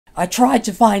I tried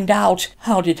to find out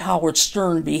how did Howard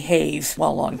Stern behave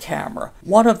while on camera.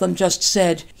 One of them just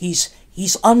said he's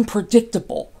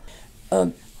unpredictable.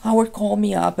 Howard called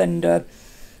me up and,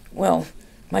 well,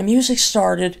 my music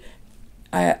started.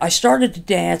 I started to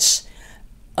dance,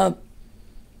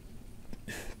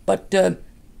 but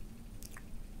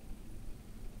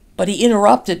he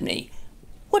interrupted me.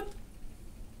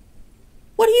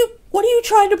 What are you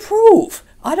trying to prove?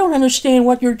 I don't understand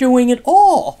what you're doing at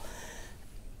all.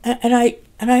 And I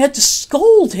had to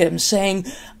scold him, saying,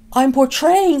 I'm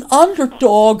portraying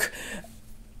Underdog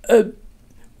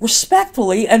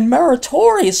respectfully and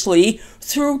meritoriously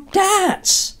through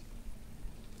dance.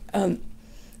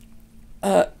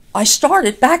 I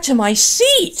started back to my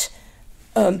seat,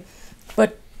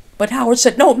 but Howard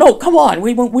said, no, come on,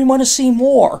 we want to see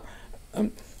more.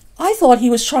 I thought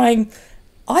he was trying.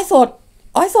 I thought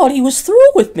he was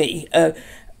through with me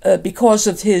because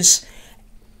of his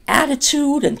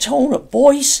attitude and tone of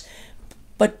voice,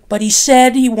 but he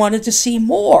said he wanted to see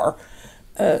more.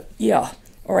 Yeah.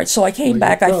 All right. So I came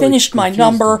back. I finished my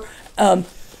number. I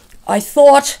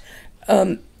thought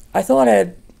I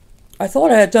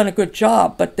had done a good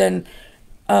job, but then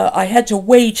I had to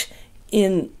wait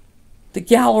in the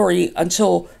gallery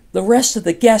until the rest of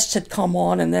the guests had come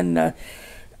on, and then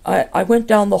I went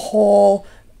down the hall.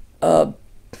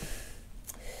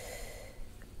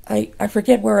 I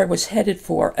forget where I was headed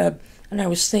for, and I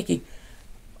was thinking,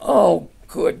 oh,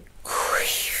 good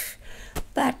grief,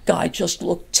 that guy just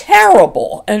looked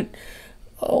terrible, and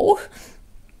he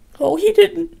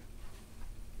didn't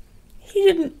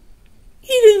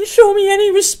show me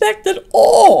any respect at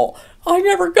all. I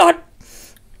never got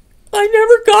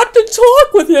to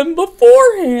talk with him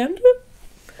beforehand.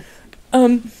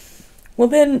 Well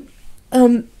then,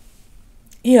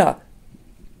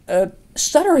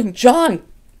 Stuttering John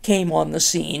came on the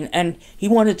scene, and he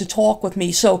wanted to talk with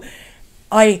me. So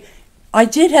I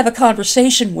did have a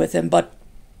conversation with him, but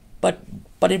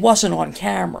it wasn't on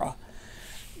camera.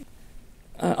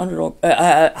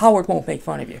 Howard won't make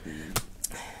fun of you.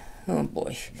 Oh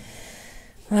boy.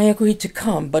 I agreed to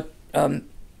come, but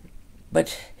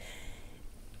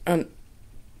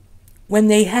when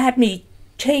they had me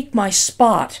take my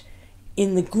spot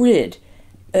in the grid,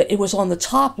 it was on the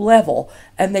top level,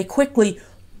 and they quickly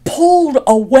pulled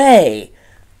away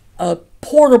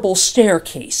portable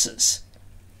staircases.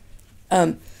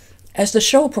 As the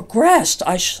show progressed,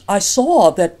 I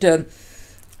saw that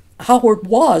Howard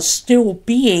was still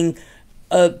being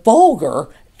vulgar,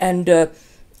 and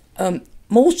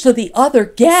most of the other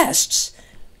guests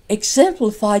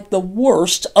exemplified the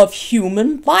worst of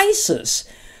human vices.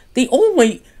 The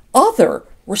only other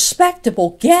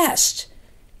respectable guest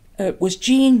was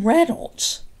Gene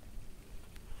Reynolds.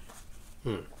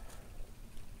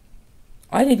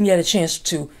 I didn't get a chance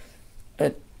to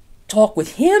talk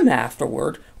with him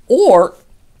afterward, or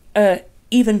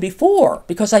even before,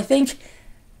 because I think,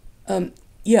 when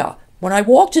I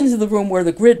walked into the room where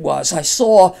the grid was, I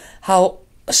saw how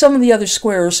some of the other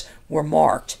squares were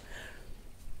marked.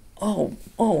 Oh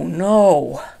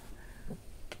no.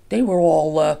 They were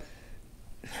all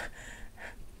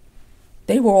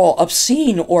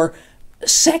obscene or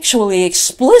sexually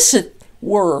explicit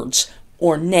words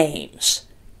or names.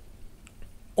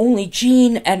 Only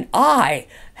Gene and I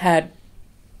had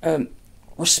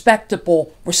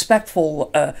respectful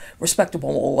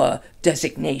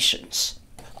designations.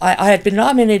 I had been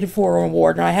nominated for an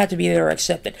award, and I had to be there to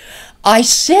accept it. I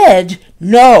said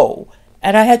no,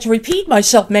 and I had to repeat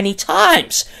myself many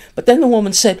times. But then the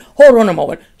woman said, hold on a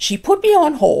moment. She put me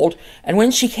on hold, and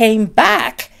when she came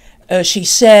back, she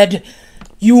said,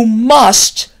 you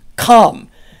must come.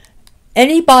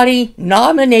 Anybody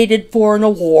nominated for an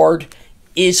award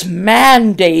is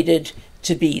mandated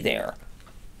to be there.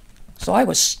 So I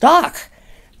was stuck.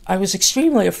 I was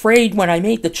extremely afraid when I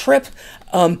made the trip.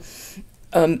 There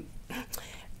was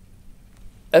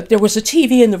a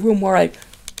TV in the room where I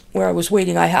was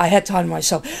waiting. I had time to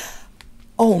myself.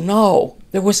 Oh no,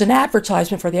 there was an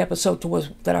advertisement for the episode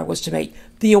that I was to make.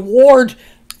 The award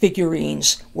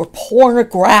figurines were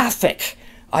pornographic.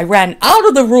 I ran out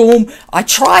of the room. I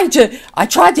tried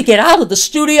to get out of the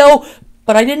studio,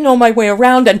 but I didn't know my way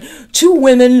around, and two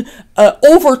women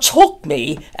overtook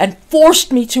me and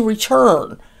forced me to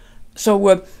return. So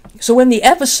when the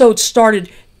episode started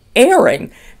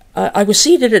airing, I was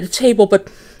seated at a table,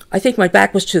 but I think my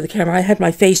back was to the camera. I had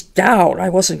my face down. I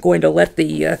wasn't going to let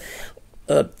the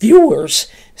viewers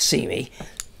see me.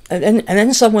 And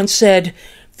then someone said,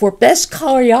 for best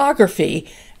choreography,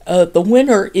 the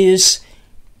winner is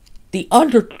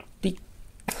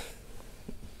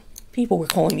people were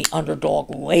calling me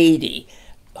Underdog Lady,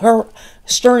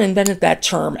 Stern invented that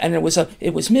term, and it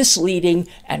was misleading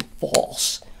and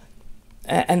false.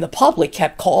 And the public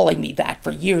kept calling me that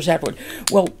for years afterward.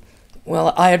 Well,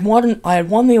 I had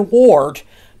won the award,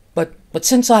 but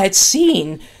since I had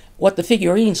seen what the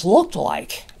figurines looked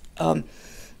like,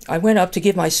 I went up to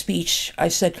give my speech. I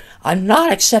said, "I'm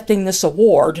not accepting this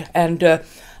award," and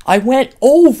I went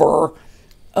over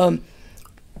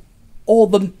all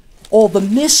the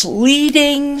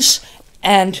misleadings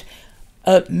and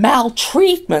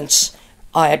maltreatments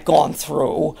I had gone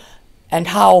through, and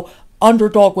how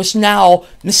Underdog was now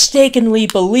mistakenly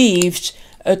believed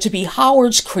to be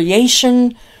Howard's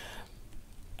creation.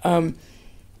 I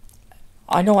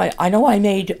know I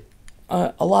made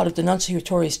a lot of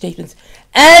denunciatory statements.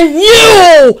 And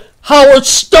you, Howard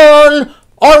Stern,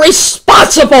 are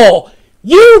responsible.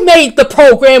 You made the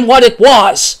program what it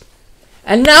was.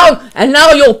 And now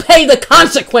you'll pay the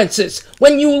consequences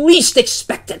when you least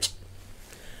expect it.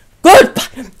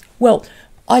 Goodbye. Well,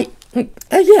 I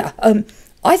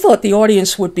thought the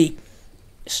audience would be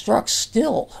struck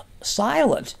still,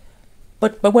 silent.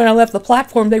 But when I left the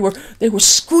platform, they were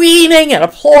screaming and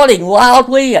applauding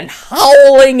loudly and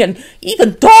howling and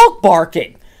even dog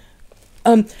barking.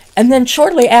 And then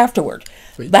shortly afterward,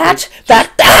 that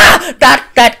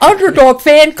Underdog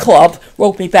fan club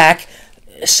wrote me back,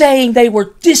 saying they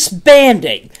were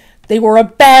disbanding, they were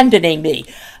abandoning me.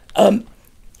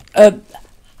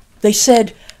 They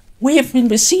said, "We have been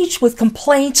besieged with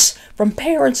complaints from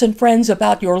parents and friends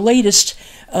about your latest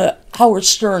Howard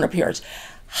Stern appearance.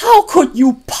 How could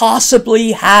you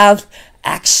possibly have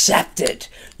accepted?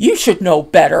 You should know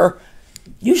better.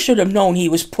 You should have known he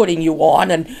was putting you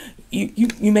on, and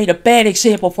you made a bad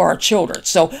example for our children.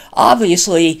 So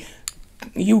obviously,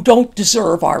 you don't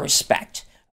deserve our respect."